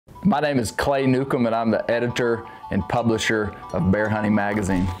My name is Clay Newcomb, and I'm the editor and publisher of Bear Hunting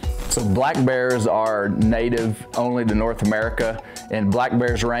Magazine. So black bears are native only to North America, and black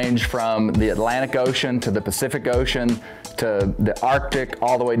bears range from the Atlantic Ocean to the Pacific Ocean to the Arctic,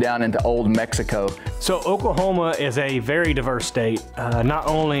 all the way down into old Mexico. So Oklahoma is a very diverse state, not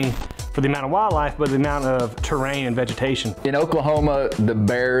only for the amount of wildlife, but the amount of terrain and vegetation. In Oklahoma, the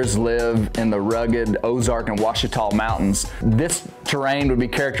bears live in the rugged Ozark and Ouachita Mountains. This terrain would be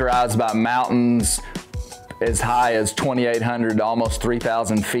characterized by mountains as high as 2,800 to almost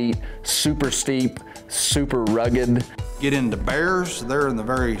 3,000 feet, super steep, super rugged. Get into bears, they're in the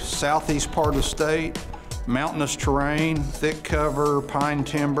very southeast part of the state. Mountainous terrain, thick cover, pine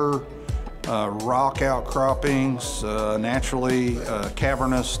timber, rock outcroppings, naturally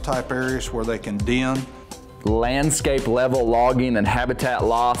cavernous type areas where they can den. Landscape level logging and habitat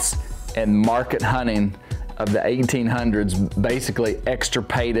loss and market hunting of the 1800s basically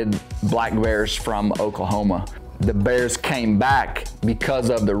extirpated black bears from Oklahoma. The bears came back because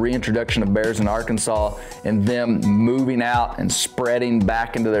of the reintroduction of bears in Arkansas and them moving out and spreading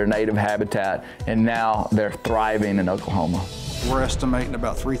back into their native habitat, and now they're thriving in Oklahoma. We're estimating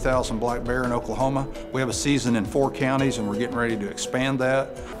about 3,000 black bear in Oklahoma. We have a season in 4 counties and we're getting ready to expand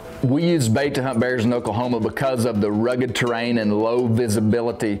that. We use bait to hunt bears in Oklahoma because of the rugged terrain and low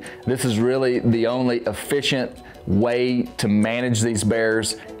visibility. This is really the only efficient way to manage these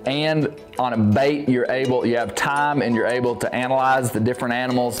bears. And on a bait, you have time and you're able to analyze the different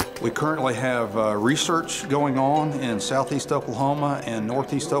animals. We currently have research going on in southeast Oklahoma and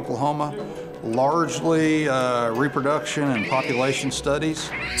northeast Oklahoma, largely reproduction and population studies.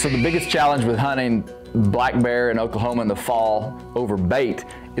 So the biggest challenge with hunting black bear in Oklahoma in the fall over bait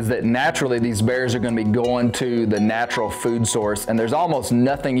is that naturally these bears are going to be going to the natural food source, and there's almost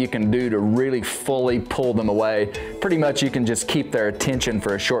nothing you can do to really fully pull them away. Pretty much you can just keep their attention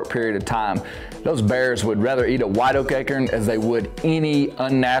for a short period of time. Those bears would rather eat a white oak acorn as they would any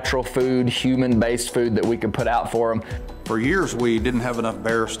unnatural food, human-based food that we could put out for them. For years we didn't have enough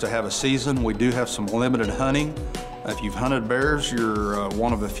bears to have a season. We do have some limited hunting. If you've hunted bears, you're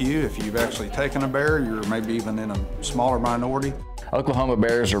one of a few. If you've actually taken a bear, you're maybe even in a smaller minority. Oklahoma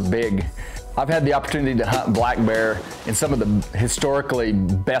bears are big. I've had the opportunity to hunt black bear in some of the historically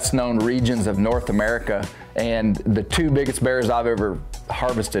best known regions of North America, and the 2 biggest bears I've ever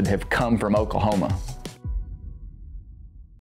harvested have come from Oklahoma.